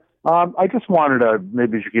 thank you. I just wanted to,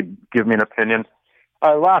 maybe you could give me an opinion.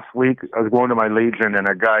 Last week, I was going to my Legion, and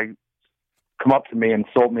a guy come up to me and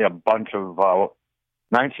sold me a bunch of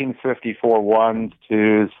 1954 1s,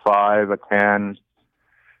 2s, 5, a 10,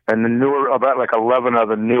 and the newer, about like 11 of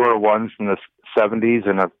the newer ones from the 70s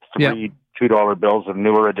and three $2 bills of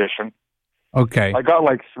newer edition. Okay. I got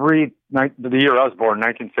like the year I was born,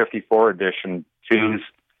 1954 edition 2s.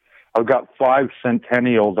 I've got 5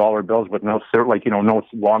 centennial dollar bills with no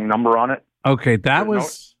long number on it. Okay,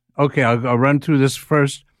 okay. I'll run through this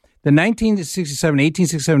first. The 1867,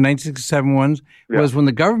 1967 ones was when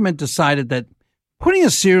the government decided that putting a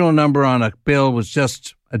serial number on a bill was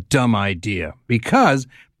just a dumb idea because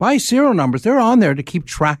by serial numbers, they're on there to keep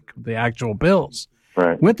track of the actual bills.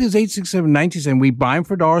 Right. With these 867, 1967, we buy them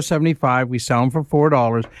for $1.75. We sell them for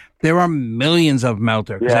 $4. There are millions of them out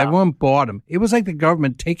there because everyone bought them. It was like the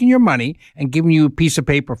government taking your money and giving you a piece of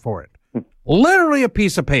paper for it. Literally a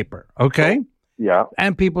piece of paper, okay? Yeah.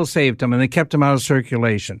 And people saved them, and they kept them out of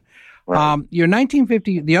circulation. Right. Your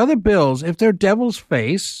 1950, the other bills, if they're devil's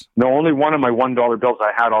face. No, only one of my $1 bills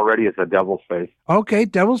I had already is a devil's face. Okay,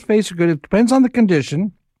 devil's face are good. It depends on the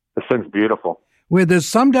condition. This thing's beautiful. Where there's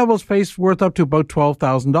some devil's face worth up to about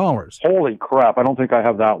 $12,000. Holy crap, I don't think I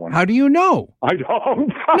have that one. How do you know? I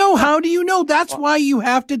don't. No, how do you know? That's why you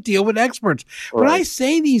have to deal with experts. When I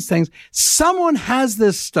say these things, someone has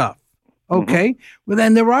this stuff, okay? Well,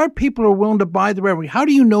 then there are people who are willing to buy the rare one. How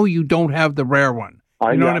do you know you don't have the rare one?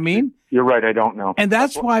 You know what I mean? You're right, I don't know. And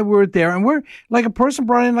that's why we're there. And we're, like a person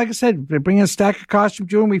brought in, like I said, they bring in a stack of costume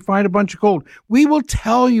jewelry and we find a bunch of gold. We will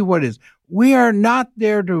tell you what it is. We are not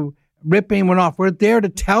there to rip anyone off. We're there to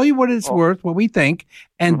tell you what it's worth, what we think,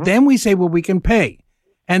 and then we say, well, we can pay.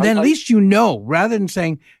 And then at least you know, rather than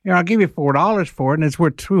saying, I'll give you $4 for it and it's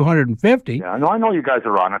worth $250. Yeah, no, I know you guys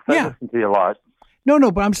are on it. I listen to you a lot.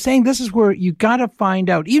 No, but I'm saying this is where you got to find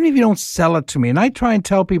out, even if you don't sell it to me. And I try and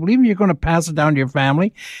tell people, even if you're going to pass it down to your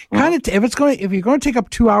if you're going to take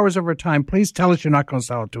up 2 hours of our time, please tell us you're not going to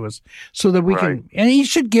sell it to us so that we can, and you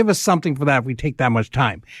should give us something for that if we take that much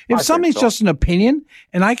time. If something's just an opinion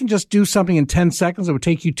and I can just do something in 10 seconds that would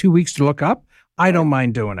take you 2 weeks to look up, I don't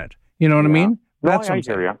mind doing it. You know what I mean? No, I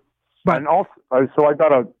hear you. But, and also, so I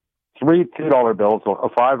got 3 $2 bills, a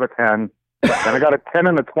 5, a 10, And I got a 10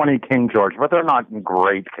 and a 20 King George, but they're not in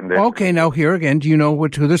great condition. Okay, now here again, do you know who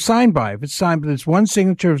they're signed by? If it's signed, it's one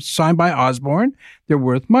signature signed by Osborne, they're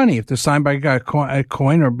worth money. If they're signed by a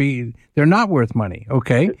coin or B, they're not worth money.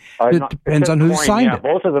 Okay, it depends on who signed it.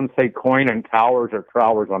 Both of them say Coin and Towers or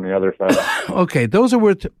Trowers on the other side. Okay, those are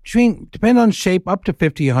worth depend on shape up to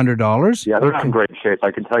 $50-$100. Yeah, they're not in great shape. I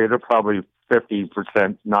can tell you they're probably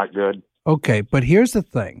 50% not good. Okay, but here's the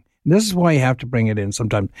thing. This is why you have to bring it in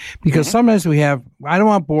sometimes, because sometimes we have, I don't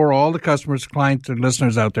want to bore all the customers, clients, or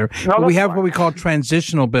listeners out there, but we have what we call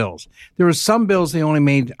transitional bills. There are some bills they only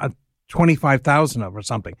made $25,000 of or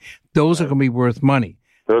something. Those are going to be worth money.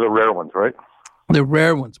 They're the rare ones, right? The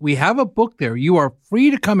rare ones. We have a book there. You are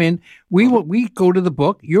free to come in. We go to the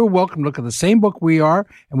book. You're welcome to look at the same book we are,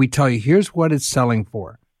 and we tell you, here's what it's selling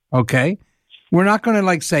for. Okay? We're not going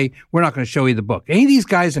to say, we're not going to show you the book. Any of these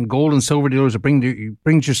guys in gold and silver dealers that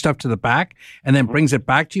brings your stuff to the back and then brings it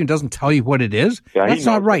back to you and doesn't tell you what it is, that's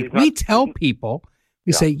not right. We tell people,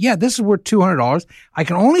 we say, this is worth $200. I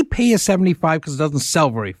can only pay you $75 because it doesn't sell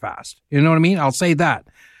very fast. You know what I mean? I'll say that.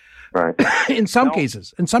 Right. In some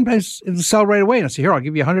cases. And sometimes it'll sell right away. And I say, here, I'll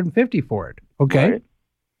give you $150 for it. Okay? Right.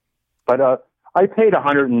 But I paid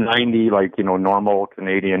 $190, normal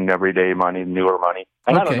Canadian everyday money, newer money.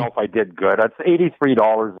 And I don't know if I did good. That's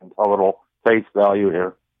 $83 a little face value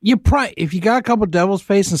here. If you got a couple of Devil's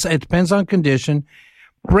Face, and it depends on condition,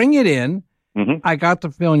 bring it in. Mm-hmm. I got the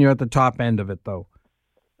feeling you're at the top end of it, though.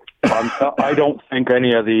 I don't think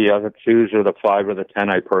any of the other 2s or the 5 or the 10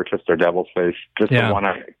 I purchased are Devil's Face. Just the one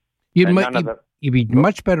I... You'd be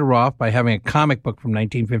much better off by having a comic book from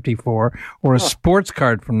 1954 or a sports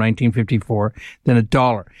card from 1954 than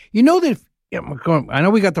 $1. You know that, I know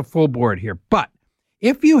we got the full board here, but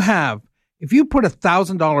if you put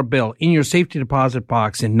 $1,000 bill in your safety deposit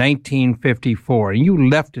box in 1954 and you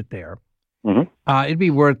left it there, it'd be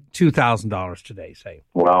worth $2,000 today, say.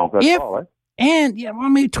 Wow, that's all right. And,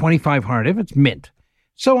 maybe $2,500 if it's mint.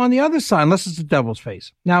 So on the other side, unless it's a Devil's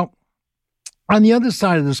Face. Now, on the other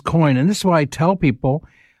side of this coin, and this is why I tell people,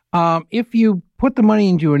 if you put the money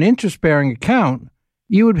into an interest-bearing account,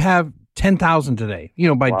 you would have $10,000 today.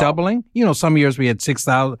 By doubling. Some years we had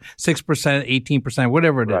 6%, 18%,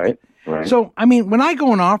 whatever it is. Right. So, when I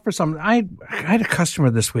go and offer something, I had a customer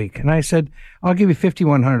this week, and I said, "I'll give you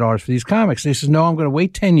 $5,100 for these comics." And he says, "No, I'm going to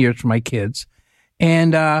wait 10 years for my kids,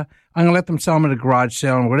 and I'm going to let them sell them at a garage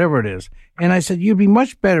sale and whatever it is." And I said, you'd be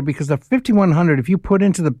much better because the $5,100, if you put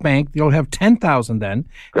into the bank, you'll have $10,000 then.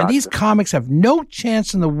 Gotcha. And these comics have no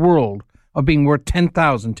chance in the world of being worth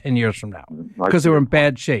 $10,000 10 years from now because they were in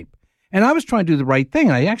bad shape. And I was trying to do the right thing.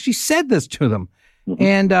 And I actually said this to them. Mm-hmm.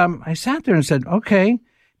 And I sat there and said, okay,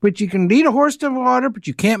 but you can lead a horse to water, but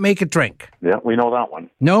you can't make it drink. Yeah, we know that one.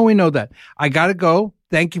 No, we know that. I got to go.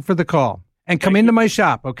 Thank you for the call. And come into my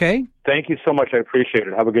shop, okay? Thank you so much. I appreciate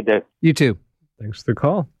it. Have a good day. You too. Thanks for the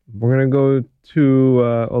call. We're going to go to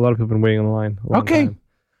a lot of people have been waiting on the line. Okay.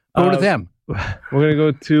 Go to them. We're going to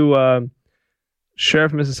go to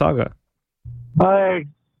Sheriff Mississauga. Hi.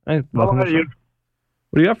 Hi. How are you?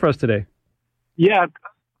 What do you have for us today? Yeah.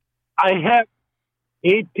 I have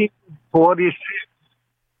 1846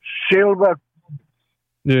 silver.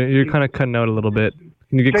 You're kind of cutting out a little bit.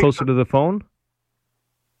 Can you get closer to the phone?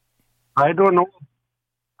 I don't know.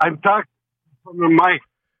 I'm talking from the mic.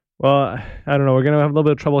 Well, I don't know. We're going to have a little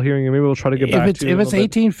bit of trouble hearing you. Maybe we'll try to get back to you. If it's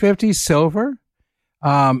 1850 silver,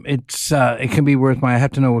 it can be worth my. I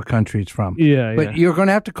have to know what country it's from. Yeah, but you're going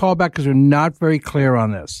to have to call back because we're not very clear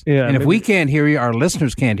on this. Yeah, and if we can't hear you, our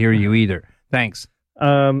listeners can't hear you either. Thanks.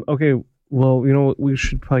 Okay. Well, we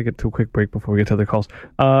should probably get to a quick break before we get to other calls.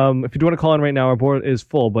 If you do want to call in right now, our board is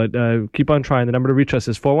full, but keep on trying. The number to reach us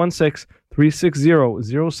is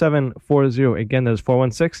 416-360-0740. Again, that is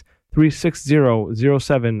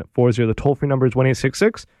 416-360-0740. The toll-free number is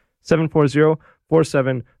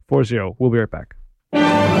 1-866-740-4740. We'll be right back.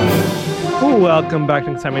 Welcome back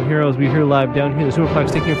to Consignment Heroes. We're here live down here in the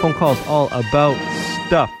Superplex taking your phone calls all about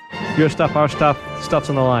stuff. Your stuff, our stuff, stuff's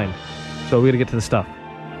on the line. So we got to get to the stuff.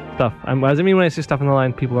 Stuff. As I mean when I say stuff on the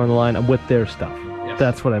line, people are on the line with their stuff. Yes.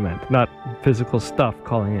 That's what I meant, not physical stuff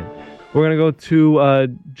calling in. We're going to go to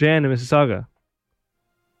Jan in Mississauga.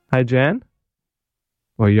 Hi, Jan.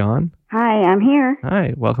 Or Jan. Hi, I'm here.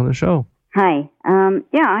 Hi, welcome to the show. Hi.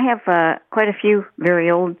 I have quite a few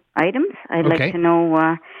very old items. I'd like to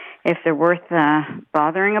know if they're worth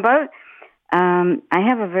bothering about. I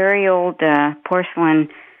have a very old porcelain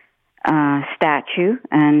statue,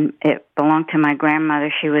 and it belonged to my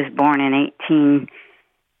grandmother. She was born in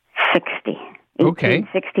 1860.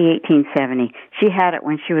 1860, 1870. She had it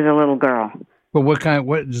when she was a little girl. But what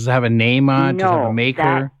does it have a name on? No, does it have a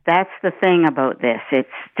maker? That's the thing about this. It's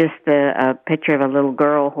just a picture of a little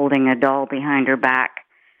girl holding a doll behind her back,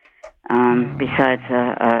 besides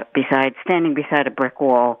standing beside a brick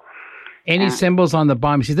wall. Any symbols on the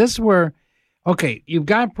bottom? See, this is where, okay, you've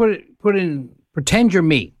got to put in, pretend you're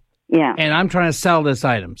me. Yeah. And I'm trying to sell this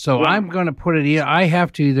item. So I'm going to put it, I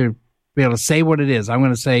have to either be able to say what it is. I'm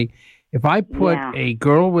going to say, if I put a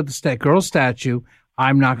girl with a girl statue,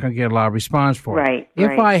 I'm not going to get a lot of response for it. Right.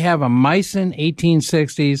 If I have a Meissen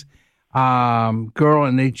 1860s girl,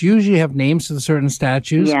 and they usually have names to the certain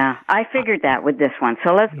statues. Yeah, I figured that with this one.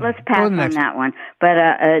 So let's pass on that one. But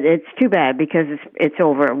it's too bad because it's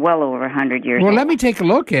well over 100 years old. Let me take a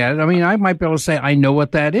look at it. I mean, I might be able to say I know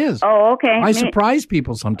what that is. Oh, okay. I surprise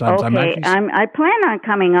people sometimes. Okay, I plan on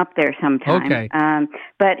coming up there sometime. Okay.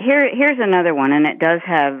 But here's another one, and it does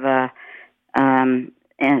have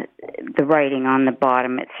the writing on the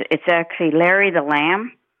bottom. It's actually Larry the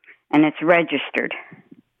Lamb, and it's registered.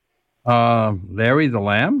 Larry the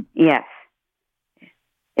Lamb? Yes.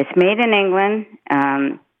 It's made in England,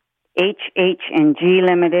 H&G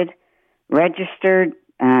Limited, registered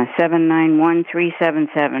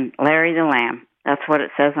 791377, Larry the Lamb. That's what it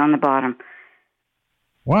says on the bottom.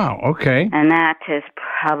 Wow, okay. And that is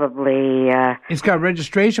probably... it's got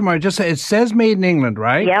registration mark. It says made in England,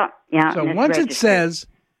 right? Yeah. So once it says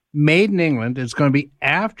made in England, it's going to be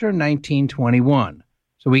after 1921.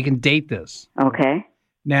 So we can date this. Okay.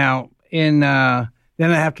 Now, then I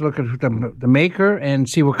have to look at the maker and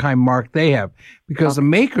see what kind of mark they have. Because the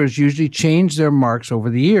makers usually change their marks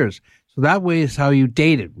over the years. So that way is how you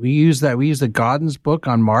date it. We use the Godden's book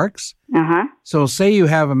on marks. Uh-huh. So say you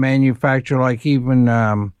have a manufacturer like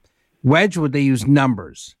even Wedgwood, they use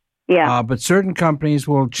numbers. Yeah. But certain companies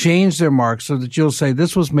will change their marks so that you'll say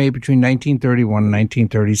this was made between 1931 and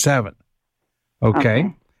 1937.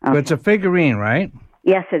 Okay. But it's a figurine, right?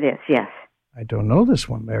 Yes, it is. Yes. I don't know this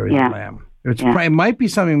one, Larry the Lamb. It might be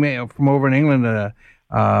something made from over in England, a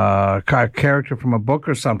character from a book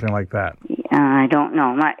or something like that. I don't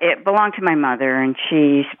know. It belonged to my mother, and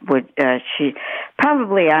she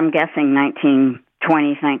probably, I'm guessing,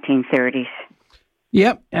 1920s, 1930s.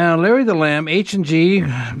 Yep. Larry the Lamb, H&G,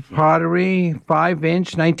 pottery,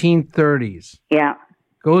 5-inch, 1930s. Yeah.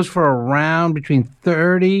 Goes for around between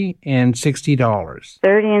 $30 and $60. $30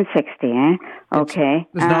 and $60, eh? Okay.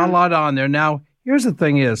 There's not a lot on there. Now, here's the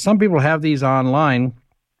thing is, some people have these online,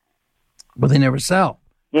 but they never sell.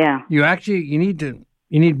 Yeah. You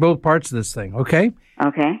need both parts of this thing, okay?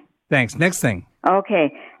 Okay. Thanks. Next thing.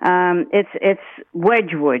 Okay. It's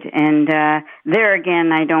Wedgwood, and there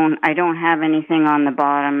again, I don't have anything on the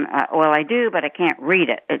bottom. Well, I do, but I can't read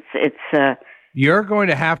it. It's You're going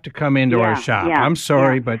to have to come into our shop. Yeah, I'm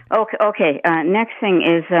sorry, but... Okay. Next thing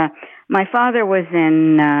is, my father was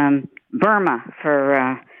in Burma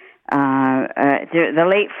for the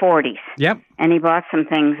late 40s. Yep. And he bought some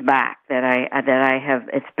things back that I have,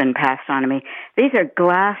 it's been passed on to me. These are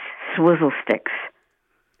glass swizzle sticks.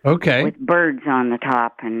 Okay. With birds on the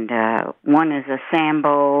top, and one is a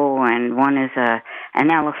sambo, and one is an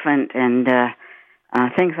elephant, and...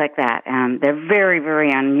 things like that. They're very,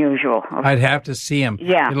 very unusual. I'd have to see them.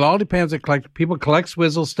 Yeah. It all depends on people collect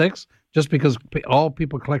swizzle sticks just because all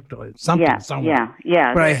people collect something somewhere.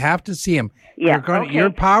 Yeah. But I have to see them. Yeah. Your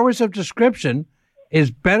powers of description is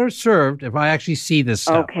better served if I actually see this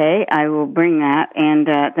stuff. Okay, I will bring that. And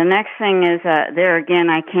the next thing is, there again,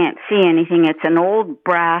 I can't see anything. It's an old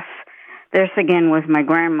brass. This again was my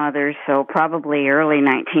grandmother's, so probably early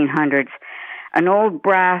 1900s. An old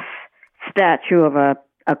brass statue of a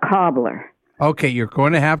cobbler. Okay, you're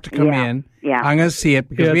going to have to come in. Yeah. I'm going to see it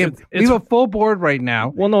because we have a full board right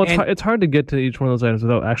now. Well, no, it's hard to get to each one of those items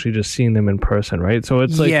without actually just seeing them in person, right? So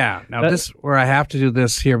it's like... Yeah. Now, this where I have to do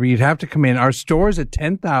this here, but you'd have to come in. Our store is at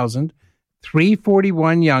 10,000,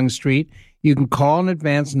 341 Yonge Street. You can call in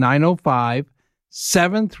advance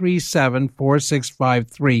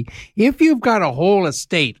 905-737-4653. If you've got a whole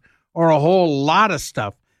estate or a whole lot of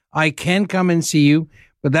stuff, I can come and see you.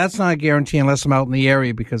 But that's not a guarantee unless I'm out in the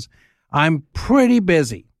area because I'm pretty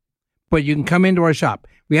busy. But you can come into our shop.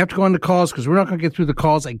 We have to go on the calls because we're not going to get through the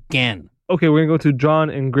calls again. Okay, we're going to go to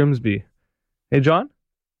John in Grimsby. Hey, John?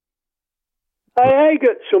 I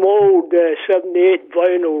got some old 78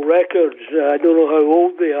 vinyl records. I don't know how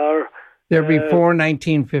old they are. They're before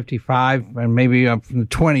 1955 and maybe from the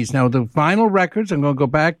 20s. Now, the vinyl records, I'm going to go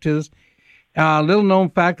back to this. Little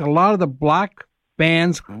known fact, a lot of the black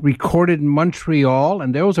bands recorded in Montreal,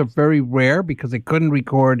 and those are very rare because they couldn't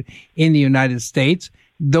record in the United States.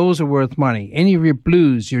 Those are worth money. Any of your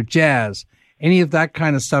blues, your jazz, any of that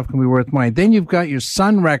kind of stuff can be worth money. Then you've got your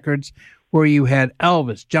Sun records where you had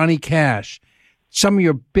Elvis, Johnny Cash, some of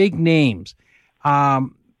your big names.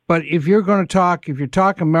 But if you're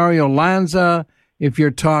talking Mario Lanza, if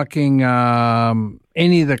you're talking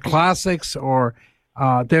any of the classics, or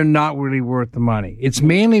they're not really worth the money. It's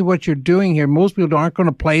mainly what you're doing here. Most people aren't going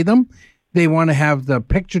to play them. They want to have the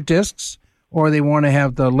picture discs, or they want to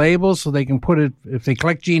have the labels so they can put it. If they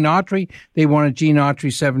collect Gene Autry, they want a Gene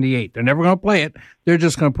Autry 78. They're never going to play it. They're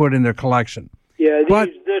just going to put it in their collection. Yeah, this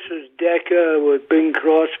is Decca with Bing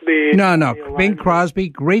Crosby. No. Bing Crosby,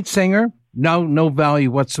 great singer. No value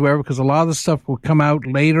whatsoever, because a lot of the stuff will come out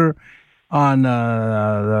later on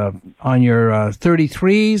your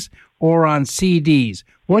 33s or on CDs.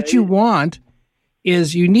 What you want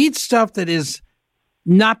is you need stuff that is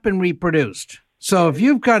not been reproduced. So if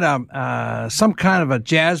you've got some kind of a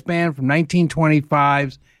jazz band from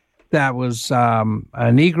 1925s that was a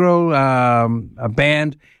Negro a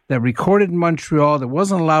band that recorded in Montreal that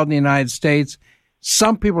wasn't allowed in the United States,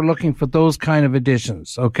 some people are looking for those kind of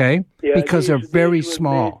editions, okay? Yeah, because they're very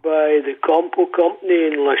small. Made by the Compo Company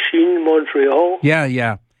in Lachine, Montreal.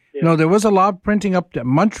 Yeah. No, there was a lot of printing up there.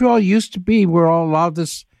 Montreal used to be where a lot of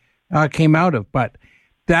this came out of, but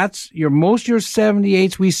that's most of your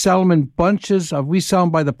 78s. We sell them in bunches we sell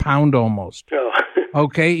them by the pound almost. Oh.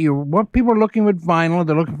 Okay, what people are looking with vinyl,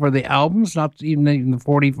 they're looking for the albums, not even the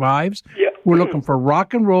 45s. Yeah. We're looking for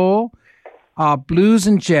rock and roll, blues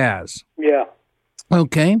and jazz. Yeah.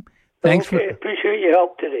 Okay. Thanks. Appreciate your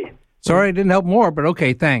help today. Sorry I didn't help more, but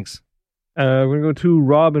okay, thanks. We're going to go to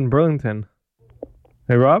Rob in Burlington.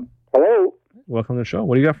 Hey, Rob. Hello. Welcome to the show.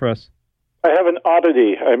 What do you got for us? I have an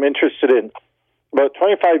oddity I'm interested in. About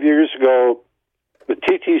 25 years ago, the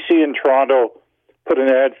TTC in Toronto put an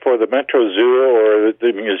ad for the Metro Zoo or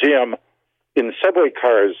the museum in subway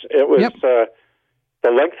cars. It was the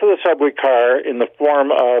length of the subway car in the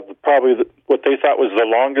form of probably what they thought was the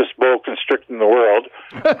longest boa constrictor in the world.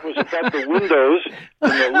 It was about the windows in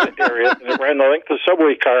the lit area, and it ran the length of the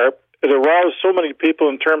subway car. It aroused so many people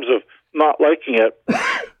in terms of not liking it.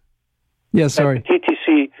 Yeah, sorry. And the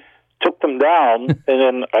TTC took them down and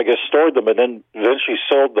then, I guess, stored them and then eventually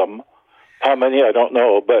sold them. How many, I don't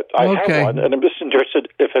know, but I have one, and I'm just interested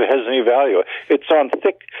if it has any value. It's on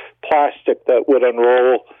thick plastic that would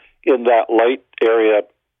unroll in that light area.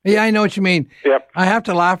 Yeah, I know what you mean. Yep. I have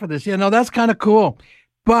to laugh at this. Yeah, no, that's kind of cool.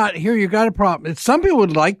 But here you got a problem. Some people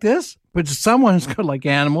would like this, but someone who's good like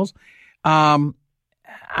animals. Giving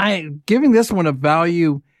this one a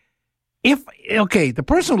value. The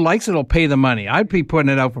person who likes it will pay the money. I'd be putting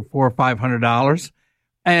it out for $400 or $500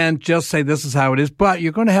 and just say this is how it is. But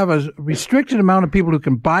you're going to have a restricted amount of people who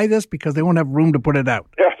can buy this because they won't have room to put it out.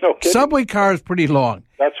 Yeah, no kidding. Subway car is pretty long.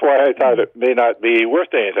 That's why I thought it may not be worth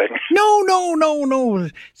anything. No.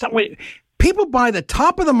 People buy the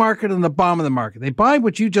top of the market and the bottom of the market. They buy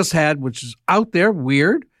what you just had, which is out there,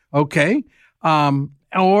 weird, okay?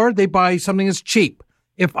 Or they buy something that's cheap.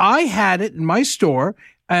 If I had it in my store,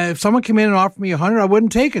 if someone came in and offered me $100, I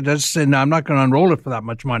wouldn't take it. I just said, no, I'm not going to unroll it for that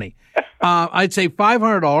much money. I'd say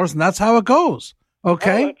 $500, and that's how it goes.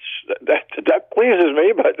 Okay? That pleases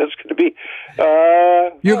me, but that's going to be...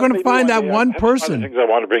 you're going to find that one person. Things I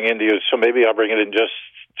want to bring into you, so maybe I'll bring it in just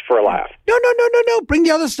for a laugh. No. Bring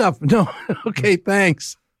the other stuff. No. Okay,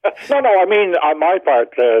 thanks. No, I mean, on my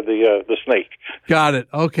part, the snake. Got it.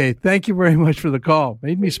 Okay, thank you very much for the call.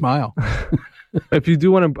 Made me smile. If you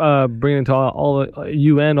do want to bring it into all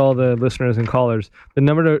you and all the listeners and callers, the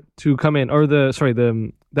number to come in, or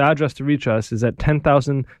the address to reach us is at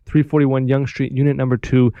 10,341 Yonge Street, Unit Number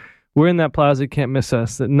 2. We're in that plaza. Can't miss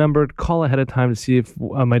us. The number, call ahead of time to see if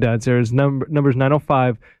my dad's there. His number's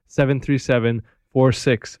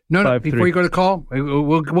 905-737-4653. No. Before you go to call,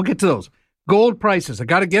 we'll get to those. Gold prices. I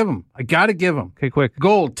got to give them. Okay, quick.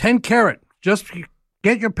 Gold, 10 karat. Just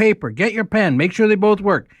get your paper, get your pen. Make sure they both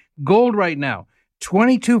work. Gold right now,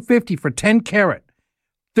 $22.50 for 10 karat,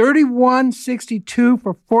 $31.62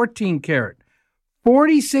 for 14 karat,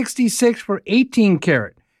 $40.66 for 18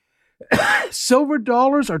 karat. Silver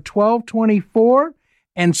dollars are $12.24,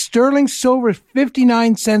 and sterling silver is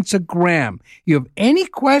 59 cents a gram. You have any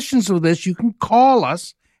questions with this, you can call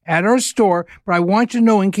us at our store, but I want you to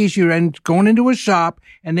know in case you're going into a shop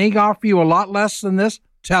and they offer you a lot less than this,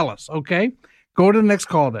 tell us, okay? Go to the next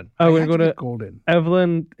call then. We're going to go to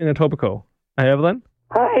Evelyn in Etobicoke. Hi, Evelyn.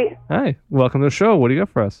 Hi. Welcome to the show. What do you got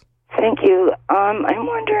for us? Thank you. I'm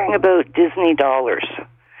wondering about Disney dollars.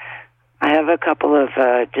 I have a couple of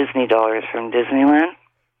Disney dollars from Disneyland.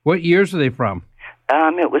 What years are they from?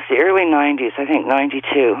 It was the early 90s, I think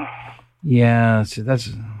 92. Yeah, see, I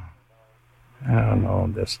don't know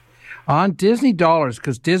this. On Disney dollars,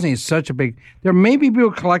 because Disney is such a big... There may be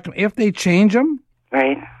people collect them if they change them.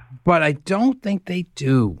 Right. But I don't think they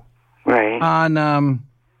do. Right. On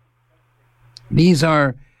these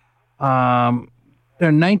are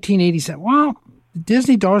they're 1987. Well, the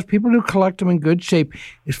Disney dollars, people do collect them in good shape.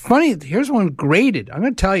 It's funny. Here's one graded. I'm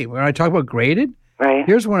going to tell you when I talk about graded. Right.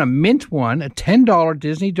 Here's one, a mint one, a $10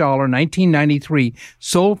 Disney dollar, 1993,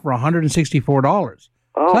 sold for $164.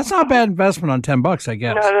 Oh. So that's not a bad investment on $10, I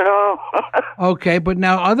guess. Not at all. Okay, but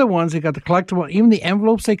now other ones, they got the collectible, even the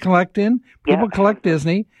envelopes they collect in. People collect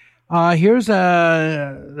Disney. Here's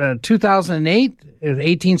a 2008,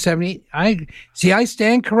 1878. I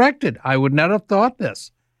stand corrected. I would not have thought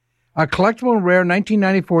this. A collectible and rare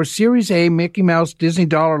 1994 Series A Mickey Mouse Disney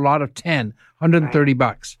dollar lot of 10,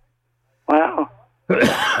 $130. Wow.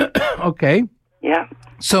 Okay. Yeah.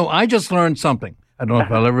 So I just learned something. I don't know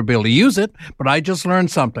if I'll ever be able to use it, but I just learned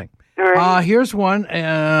something. Right. Here's one,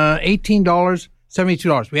 $18,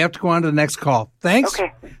 $72. We have to go on to the next call. Thanks.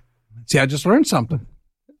 Okay. See, I just learned something.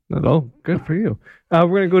 Oh, good for you. We're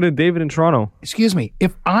going to go to David in Toronto. Excuse me.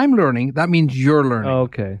 If I'm learning, that means you're learning.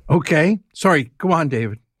 Okay. Okay. Sorry. Go on,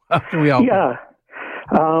 David. How can we help? Yeah.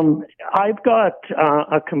 I've got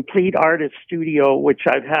a complete artist studio, which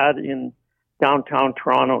I've had in downtown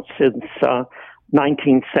Toronto since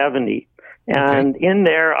 1970. And in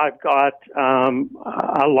there, I've got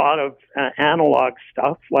a lot of analog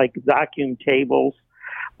stuff like vacuum tables,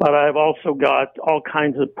 but I've also got all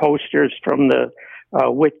kinds of posters from the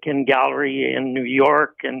Whitkin Gallery in New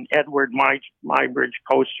York and Edward Muybridge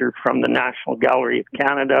poster from the National Gallery of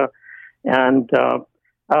Canada, and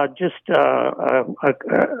just a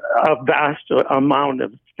vast amount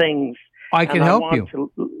of things. I can help you. I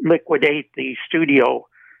want to liquidate the studio.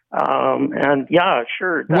 And yeah,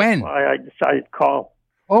 sure. That's why I decided to call.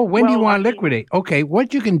 Oh, when do you want to liquidate? Okay,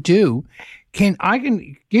 what you can do, I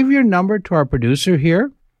can give your number to our producer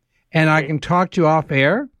here, and I can talk to you off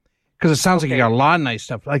air, because it sounds like you got a lot of nice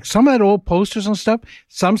stuff. Like some of that old posters and stuff,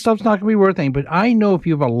 some stuff's not going to be worth anything, but I know if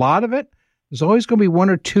you have a lot of it, there's always going to be one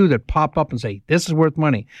or two that pop up and say, this is worth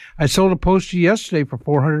money. I sold a poster yesterday for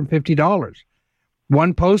 $450.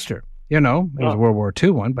 One poster, it was World War II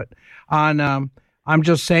one, but I'm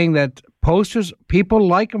just saying that posters, people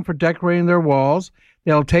like them for decorating their walls.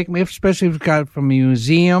 They'll take them, especially if you've got it from a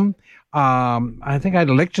museum. I think I had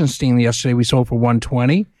a Liechtenstein yesterday we sold for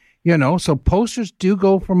 $120. So posters do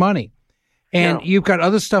go for money. And you've got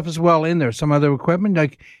other stuff as well in there, some other equipment.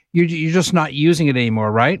 Like you're just not using it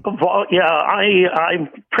anymore, right? Well, yeah, I'm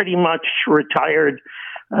pretty much retired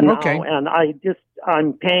now, and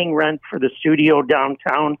I'm paying rent for the studio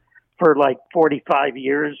downtown for like 45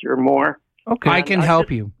 years or more. Okay, I can help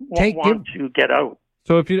you. Want to get out.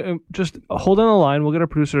 So if you just hold on the line, we'll get a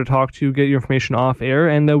producer to talk to you, get your information off air,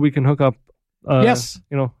 and we can hook up. Yes,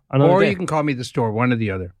 another or day. You can call me the store, one or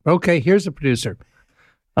the other. Okay, here's the producer.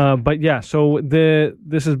 But yeah, so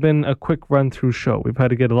this has been a quick run through show. We've had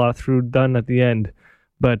to get a lot done at the end,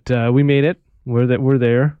 but we made it. We're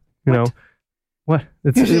there. What?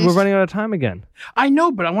 We're running out of time again. I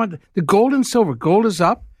know, but I want the gold and silver. Gold is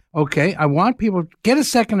up. Okay, I want people to get a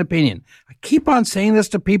second opinion. I keep on saying this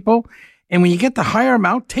to people, and when you get the higher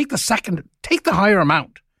amount, take the higher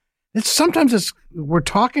amount. Sometimes we're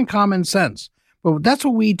talking common sense, but that's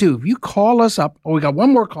what we do. If you call us up, we got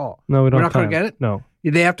one more call. No, we don't. We're not going to get it. No,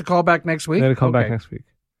 they have to call back next week. They have to call back next week.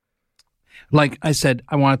 Like I said,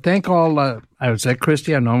 I want to thank all. I said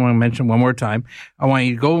Christy. I know I'm going to mention one more time. I want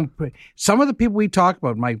you to go. Some of the people we talk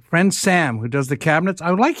about, my friend Sam, who does the cabinets.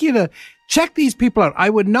 I would like you to check these people out. I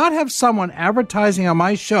would not have someone advertising on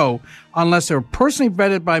my show unless they were personally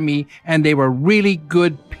vetted by me and they were really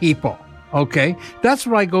good people. Okay, that's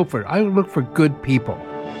what I go for. I look for good people.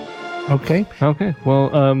 Okay. Okay. Well,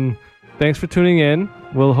 thanks for tuning in.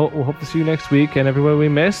 We'll hope to see you next week, and everyone we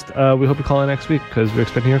missed, we hope you call in next week because we're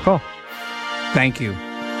expecting your call. Thank you.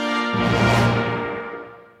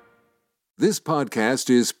 This podcast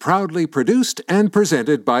is proudly produced and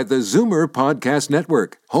presented by the Zoomer Podcast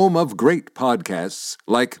Network, home of great podcasts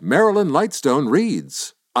like Marilyn Lightstone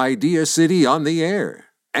Reads, Idea City on the Air,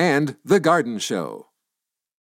 and The Garden Show.